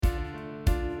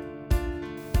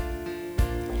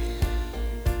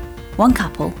One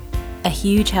couple, a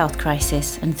huge health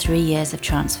crisis, and 3 years of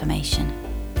transformation.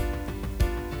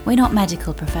 We're not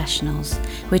medical professionals.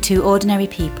 We're two ordinary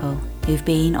people who've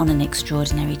been on an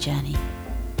extraordinary journey.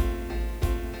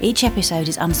 Each episode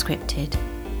is unscripted,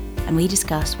 and we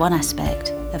discuss one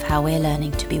aspect of how we're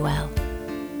learning to be well.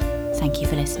 Thank you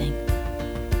for listening.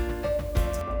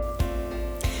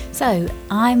 So,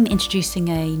 I'm introducing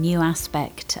a new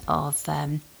aspect of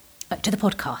to the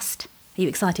podcast. Are you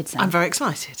excited, Sam? I'm very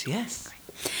excited, yes.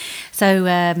 So,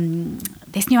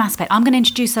 this new aspect, I'm going to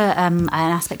introduce an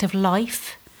aspect of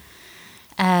life,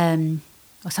 or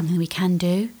something we can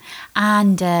do,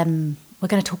 and we're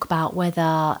going to talk about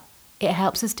whether it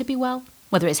helps us to be well,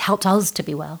 whether it's helped us to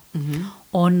be well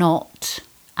or not.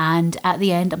 And at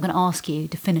the end, I'm going to ask you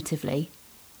definitively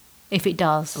if it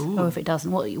does or if it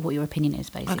doesn't, what your opinion is,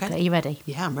 basically. Okay. Are you ready?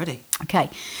 Yeah, I'm ready. Okay.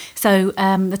 So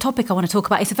the topic I want to talk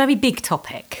about is a very big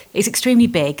topic. It's extremely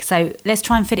big. So let's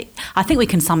try and fit it. I think we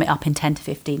can sum it up in 10 to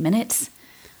 15 minutes.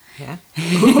 Yeah.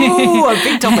 Ooh, a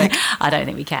big topic. I don't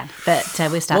think we can, but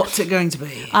we'll start. What's it going to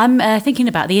be? I'm thinking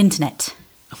about the internet.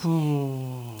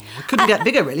 Ooh, it couldn't get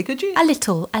bigger, really, could you? A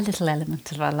little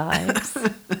element of our lives.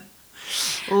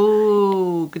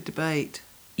 Ooh, good debate.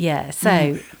 Yeah.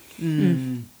 So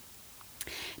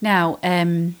now,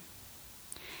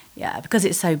 because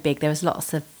it's so big, there's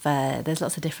lots of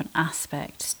different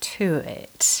aspects to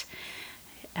it.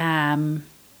 And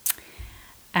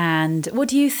what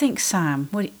do you think, Sam?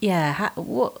 Do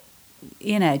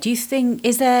you think,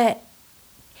 is there...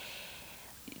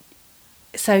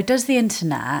 So does the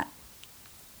internet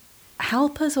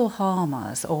help us or harm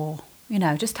us? Or,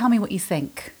 just tell me what you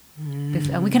think.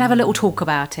 And we can have a little talk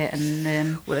about it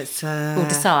and we'll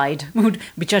decide. We'll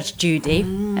be Judge Judy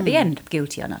at the end,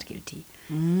 guilty or not guilty.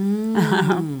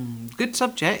 Good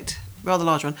subject. Rather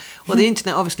large one. Well, the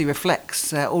internet obviously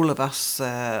reflects all of us,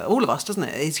 doesn't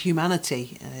it? It's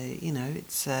humanity.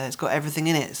 It's got everything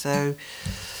in it. So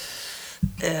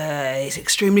it's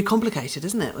extremely complicated,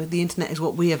 isn't it? The internet is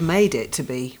what we have made it to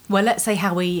be. Well, let's say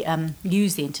how we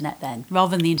use the internet then,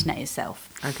 rather than the internet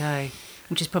itself. Okay.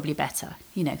 Which is probably better,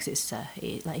 because it's,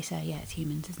 like you say, it's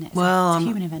humans, isn't it? Well, it's a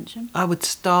human invention. I would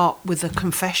start with a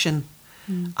confession.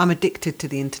 I'm addicted to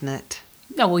the internet.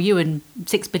 Oh, well, you and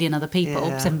 6 billion other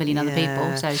people, 7 billion other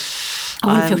people, so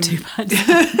I wouldn't feel too bad.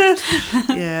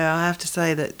 Yeah, I have to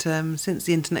say that since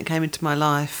the internet came into my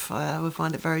life, I would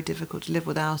find it very difficult to live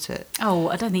without it. Oh,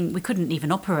 I don't think we couldn't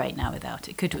even operate now without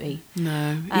it, could we?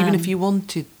 No, even if you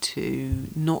wanted to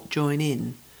not join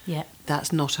in,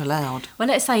 that's not allowed. Well,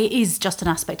 let's say it is just an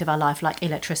aspect of our life like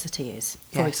electricity is,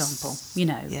 for example.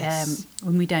 Yes.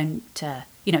 When we don't,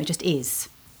 it just is.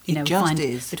 It just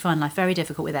is. We'd find life very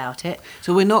difficult without it.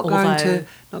 So we're not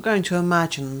going to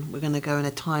imagine we're going to go in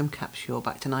a time capsule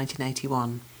back to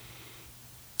 1981.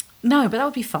 No, but that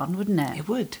would be fun, wouldn't it? It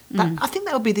would. I think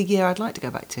that would be the year I'd like to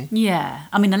go back to. Yeah.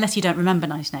 I mean, unless you don't remember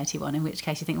 1981, in which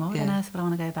case you think, well, what on earth would I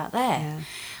want to go back there?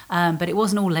 Yeah. But it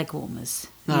wasn't all leg warmers.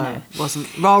 No, it wasn't.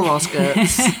 Rah-rah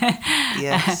skirts.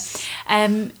 Yes.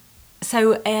 How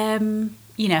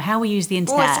we use the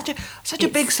internet. It's such a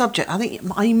big subject. I think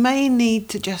I may need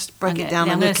to just break it down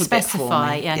a little bit for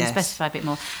me. Yeah, specify a bit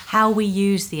more. How we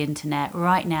use the internet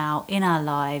right now in our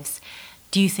lives.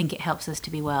 Do you think it helps us to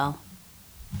be well?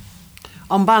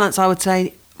 On balance, I would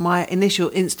say my initial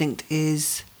instinct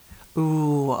is,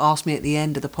 ask me at the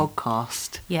end of the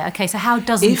podcast. Yeah, okay, so how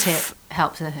doesn't it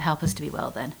help us to be well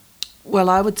then? Well,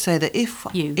 I would say that if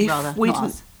we not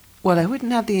us. Well, I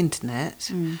wouldn't have the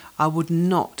internet, I would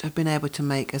not have been able to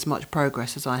make as much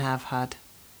progress as I have had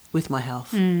with my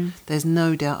health. There's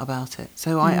no doubt about it.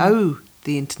 So I owe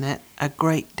the internet a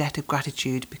great debt of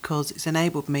gratitude because it's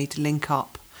enabled me to link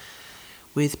up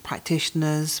with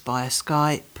practitioners via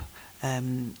Skype,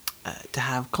 to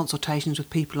have consultations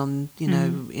with people on,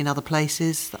 in other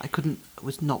places that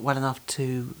was not well enough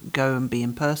to go and be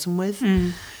in person with.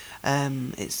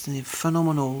 It's a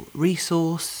phenomenal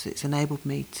resource. It's enabled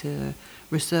me to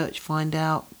research, find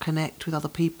out, connect with other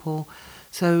people.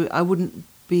 So I wouldn't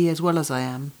be as well as I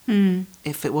am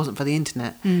if it wasn't for the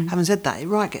internet. Having said that, it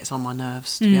gets on my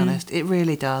nerves, to be honest. It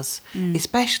really does.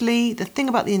 Especially the thing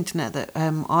about the internet that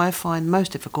I find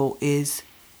most difficult is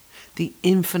the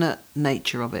infinite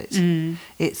nature of it.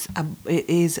 It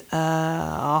is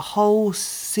a whole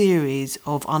series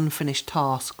of unfinished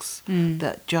tasks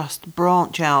that just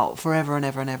branch out forever and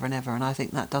ever and ever and ever, and I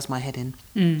think that does my head in.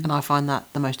 And I find that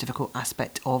the most difficult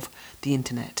aspect of the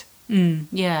internet.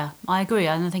 Yeah, I agree.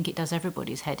 I don't think it does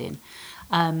everybody's head in.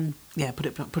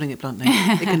 Putting it bluntly,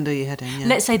 it can do your head in. Yeah.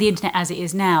 Let's say the internet as it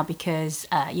is now, because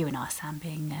you and I, Sam,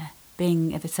 being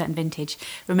being of a certain vintage,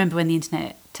 remember when the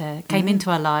internet came into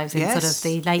our lives in sort of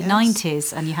the late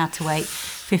 90s, and you had to wait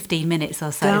 15 minutes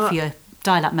or so for your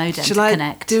dial-up modem to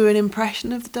connect. Shall I do an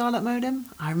impression of the dial-up modem?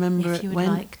 I remember if you would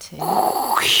like to.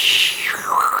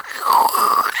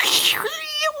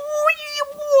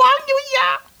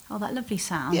 Oh, that lovely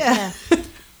sound. Yeah.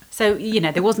 So,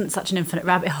 there wasn't such an infinite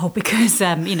rabbit hole because,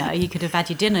 you could have had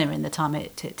your dinner in the time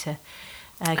to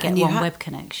get one web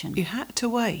connection. You had to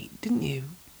wait, didn't you?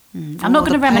 I'm not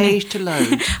going to reminisce. To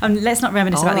load. Let's not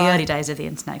reminisce about the early days of the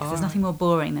internet, because there's nothing more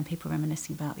boring than people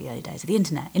reminiscing about the early days of the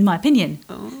internet, in my opinion.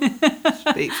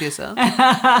 Speak for yourself.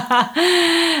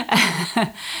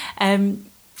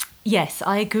 Yes,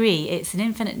 I agree. It's an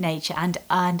infinite nature, and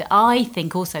I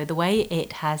think also the way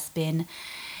it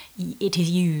is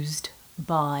used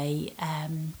by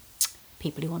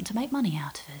people who want to make money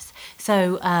out of us.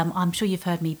 So I'm sure you've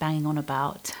heard me banging on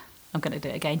about, I'm going to do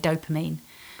it again, dopamine.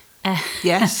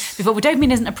 Yes. Well,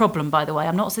 dopamine isn't a problem, by the way.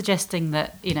 I'm not suggesting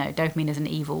that, dopamine is an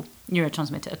evil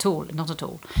neurotransmitter at all, not at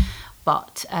all.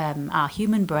 But our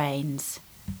human brains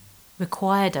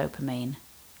require dopamine,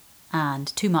 and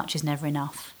too much is never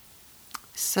enough.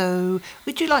 So,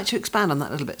 would you like to expand on that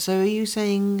a little bit? So, are you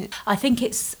saying... I think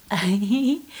it's...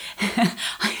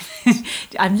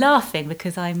 I'm laughing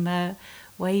because I'm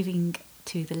waving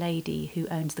to the lady who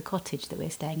owns the cottage that we're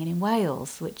staying in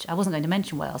Wales, which I wasn't going to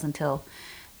mention Wales until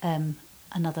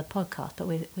another podcast, but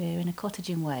we're in a cottage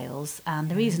in Wales, and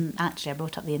the reason actually I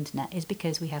brought up the internet is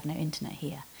because we have no internet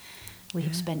here. We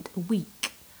have spent a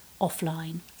week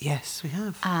offline. Yes, we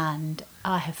have. And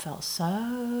I have felt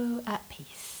so at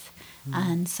peace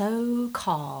and so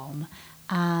calm,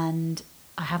 and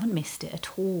I haven't missed it at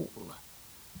all.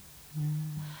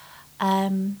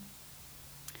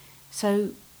 So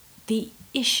the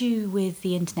issue with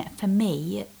the internet for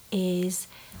me is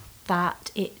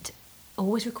that it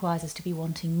always requires us to be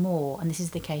wanting more, and this is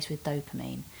the case with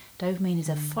dopamine. Dopamine is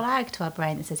a flag to our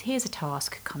brain that says, here's a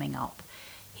task coming up,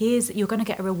 you're going to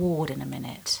get a reward in a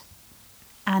minute.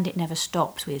 And it never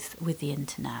stops with the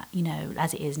internet,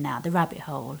 as it is now, the rabbit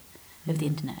hole of the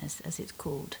internet, as it's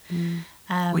called.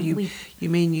 Well, you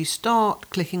mean you start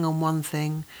clicking on one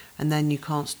thing and then you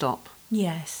can't stop?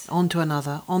 Yes. On to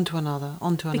another, onto another,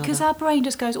 onto another. Because our brain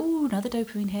just goes, ooh, another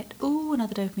dopamine hit, ooh,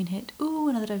 another dopamine hit, ooh,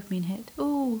 another dopamine hit,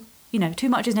 ooh. Too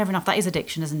much is never enough. That is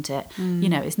addiction, isn't it?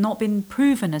 It's not been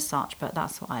proven as such, but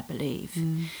that's what I believe.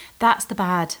 That's the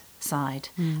bad side.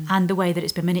 And the way that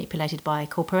it's been manipulated by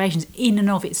corporations in and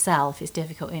of itself is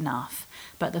difficult enough.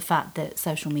 But the fact that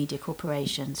social media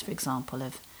corporations, for example,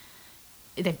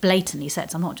 they've blatantly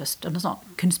said, I'm not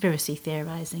conspiracy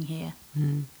theorising here.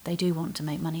 They do want to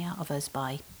make money out of us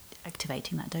by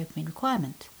activating that dopamine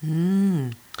requirement.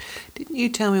 Didn't you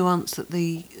tell me once that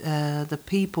the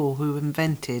people who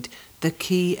invented the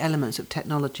key elements of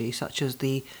technology, such as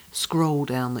the scroll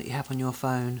down that you have on your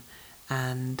phone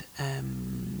and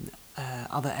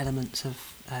other elements of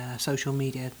social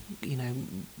media,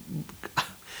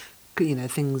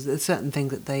 things, certain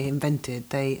things that they invented,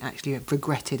 they actually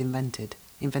regretted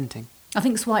inventing? I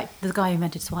think the guy who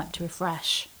invented swipe to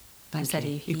refresh. Thank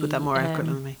you. You put that more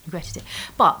eloquently than me. Regretted it.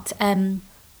 But,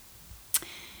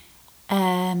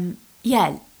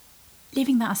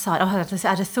 leaving that aside, I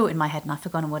had a thought in my head and I've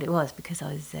forgotten what it was because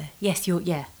I was,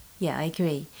 I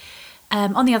agree.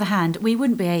 On the other hand, we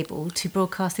wouldn't be able to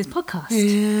broadcast this podcast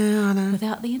I know.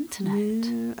 without the internet.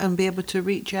 Yeah, and be able to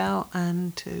reach out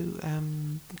and to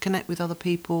connect with other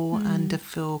people and to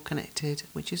feel connected,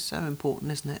 which is so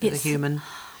important, isn't it, as a human?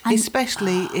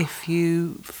 Especially if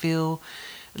you feel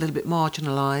a little bit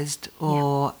marginalised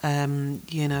or,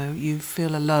 you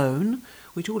feel alone,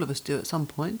 which all of us do at some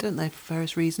point, don't they, for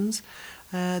various reasons.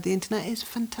 The internet is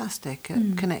fantastic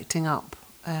at connecting up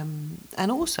and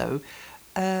also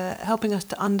helping us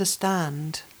to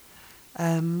understand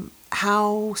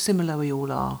how similar we all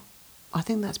are. I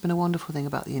think that's been a wonderful thing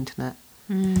about the internet.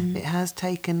 It has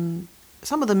taken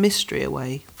some of the mystery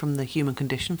away from the human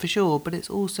condition, for sure, but it's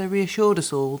also reassured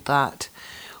us all that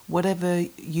whatever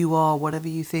you are, whatever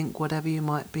you think, whatever you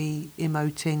might be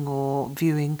emoting or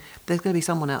viewing, there's going to be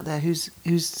someone out there who's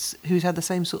had the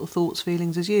same sort of thoughts,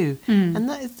 feelings as you, and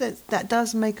that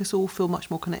does make us all feel much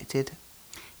more connected.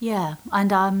 Yeah,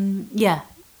 and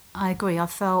I agree. I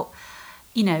felt,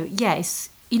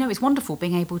 it's wonderful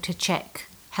being able to check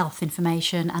health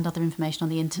information and other information on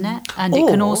the internet, and it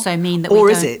can also mean that Or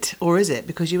is it?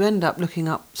 Because you end up looking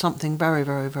up something very,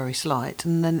 very, very slight,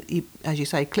 and then, as you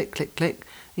say, click, click, click,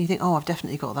 And you think, oh, I've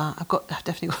definitely got that. I've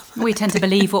definitely got that. We tend to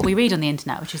believe what we read on the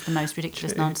internet, which is the most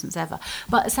ridiculous nonsense ever.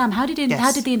 But Sam, how did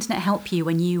the internet help you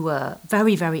when you were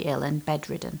very, very ill and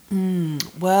bedridden?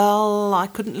 Well, I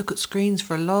couldn't look at screens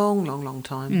for a long, long, long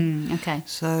time. Okay.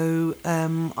 So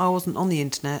I wasn't on the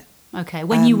internet. Okay.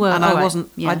 When you were, and I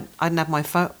wasn't. Yeah. I didn't have my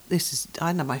phone. I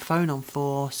didn't have my phone on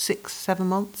for 6-7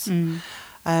 months.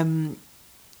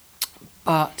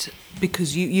 But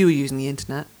because you were using the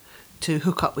internet to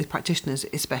hook up with practitioners,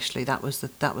 especially, that was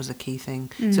the key thing.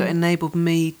 So it enabled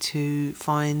me to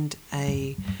find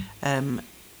a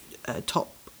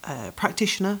top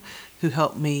practitioner who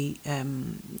helped me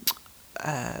come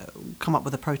up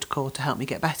with a protocol to help me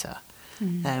get better.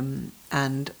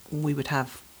 And we would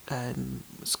have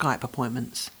Skype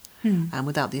appointments. And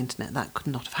without the internet, that could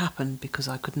not have happened, because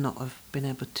I could not have been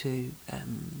able to,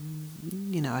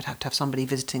 I'd have to have somebody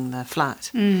visiting the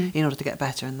flat in order to get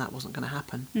better, and that wasn't going to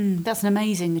happen. That's an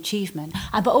amazing achievement.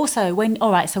 But also,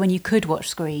 when you could watch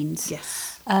screens.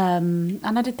 Yes. And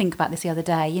I did think about this the other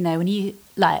day, when you,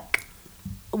 my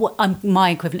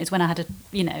equivalent is when I had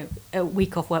a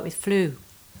week off work with flu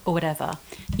or whatever,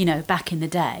 back in the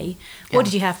day. What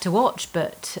did you have to watch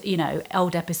but,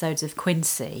 old episodes of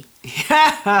Quincy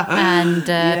and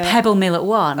Pebble Mill at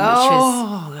 1, which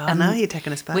was... now you're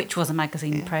taking us back. Which was a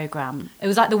magazine programme. It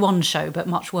was like the One Show, but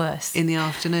much worse. In the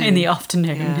afternoon.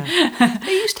 Yeah.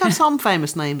 They used to have some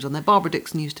famous names on there. Barbara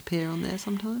Dixon used to appear on there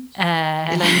sometimes.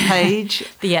 Elaine Page.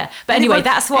 Yeah. But anyway,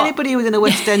 that's what... Anybody within a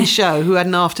West End show who had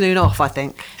an afternoon off, I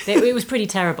think. It was pretty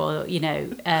terrible,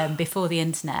 before the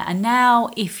internet. And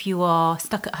now, if you are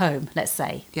stuck at home, let's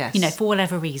say, yes. For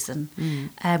whatever reason,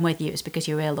 whether it's because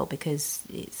you're ill or because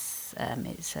it's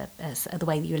the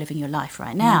way that you're living your life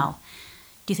right now,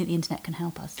 do you think the internet can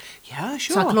help us? Yeah,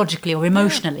 sure. Psychologically or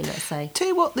emotionally, let's say. Tell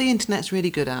you what the internet's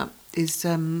really good at is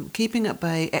keeping at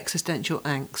bay existential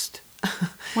angst.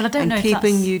 Well, I don't know if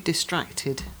keeping you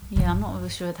distracted. Yeah, I'm not really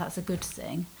sure if that's a good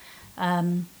thing.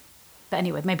 But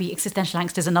anyway, maybe existential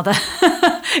angst is another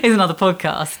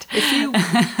podcast.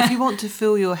 If you want to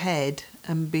fill your head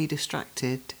and be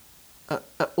distracted,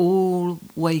 all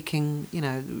waking,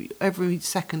 every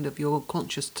second of your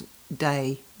conscious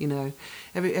day,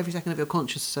 every second of your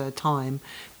conscious time,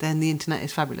 then the internet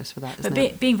is fabulous for that, isn't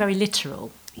it? Being very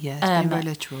literal. Yes, being very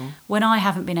literal. When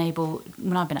I've been at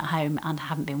home and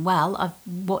haven't been well, I've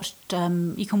watched.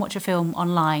 You can watch a film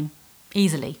online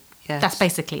easily. Yes. That's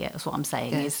basically it. That's what I'm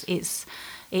saying. Yes. It's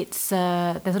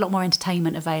there's a lot more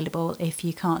entertainment available if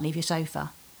you can't leave your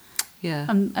sofa. Yeah.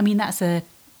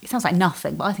 It sounds like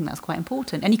nothing, but I think that's quite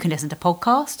important. And you can listen to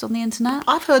podcasts on the internet.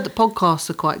 I've heard that podcasts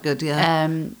are quite good, yeah.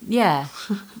 Yeah,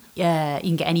 you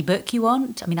can get any book you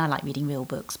want. I mean, I like reading real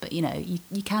books, but, you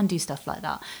can do stuff like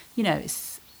that.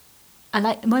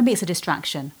 Maybe it's a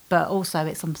distraction, but also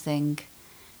it's something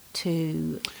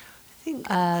to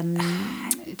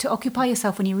occupy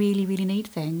yourself when you really, really need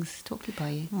things to occupy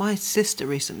you. My sister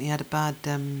recently had a bad...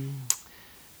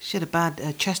 She had a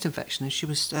bad chest infection, and she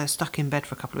was stuck in bed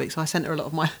for a couple of weeks. So I sent her a lot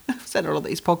of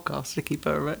these podcasts to keep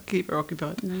her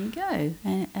occupied. There you go,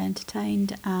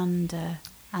 entertained and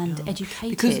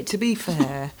educated. Because to be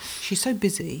fair, she's so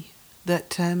busy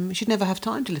that she'd never have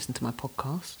time to listen to my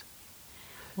podcast.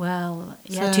 Well,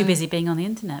 yeah, too busy being on the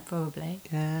internet, probably.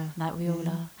 Yeah, like we all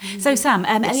are. So Sam,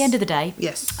 at the end of the day,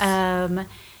 yes,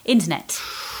 internet,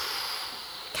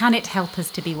 can it help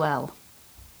us to be well?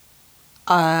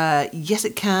 Yes,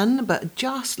 it can, but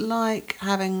just like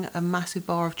having a massive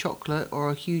bar of chocolate or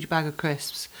a huge bag of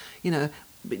crisps,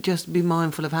 just be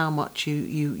mindful of how much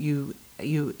you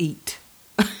eat.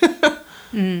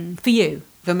 For you?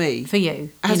 For me? For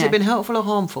you. Has it been helpful or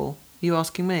harmful? You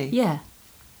asking me? Yeah.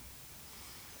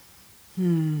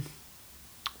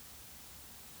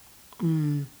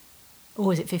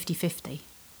 Or is it 50-50?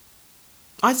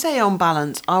 I'd say on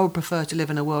balance, I would prefer to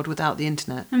live in a world without the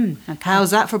internet. Okay.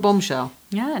 How's that for a bombshell?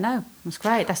 Yeah, no, that's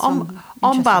great. That's on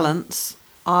balance,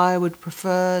 I would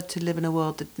prefer to live in a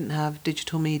world that didn't have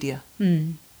digital media.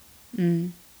 Okay,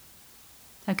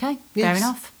 yes. Fair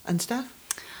enough. And Steph?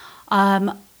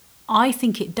 I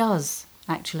think it does,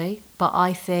 actually, but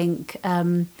I think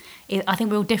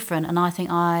we're all different, and I think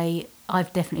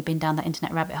I've definitely been down that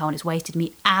internet rabbit hole, and it's wasted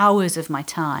me hours of my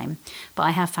time, but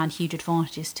I have found huge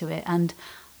advantages to it, and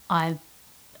I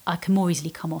can more easily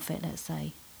come off it, let's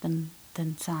say, than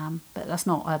Sam. But that's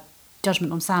not a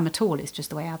judgment on Sam at all, it's just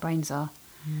the way our brains are.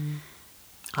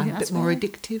 I'm a bit more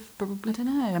addictive, probably. I don't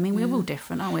know. I mean, we're all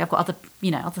different, aren't we? I've got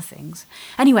other things.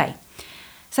 Anyway,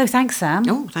 so thanks, Sam.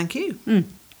 Oh, thank you.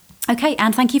 Okay,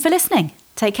 and thank you for listening.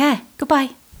 Take care.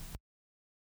 Goodbye.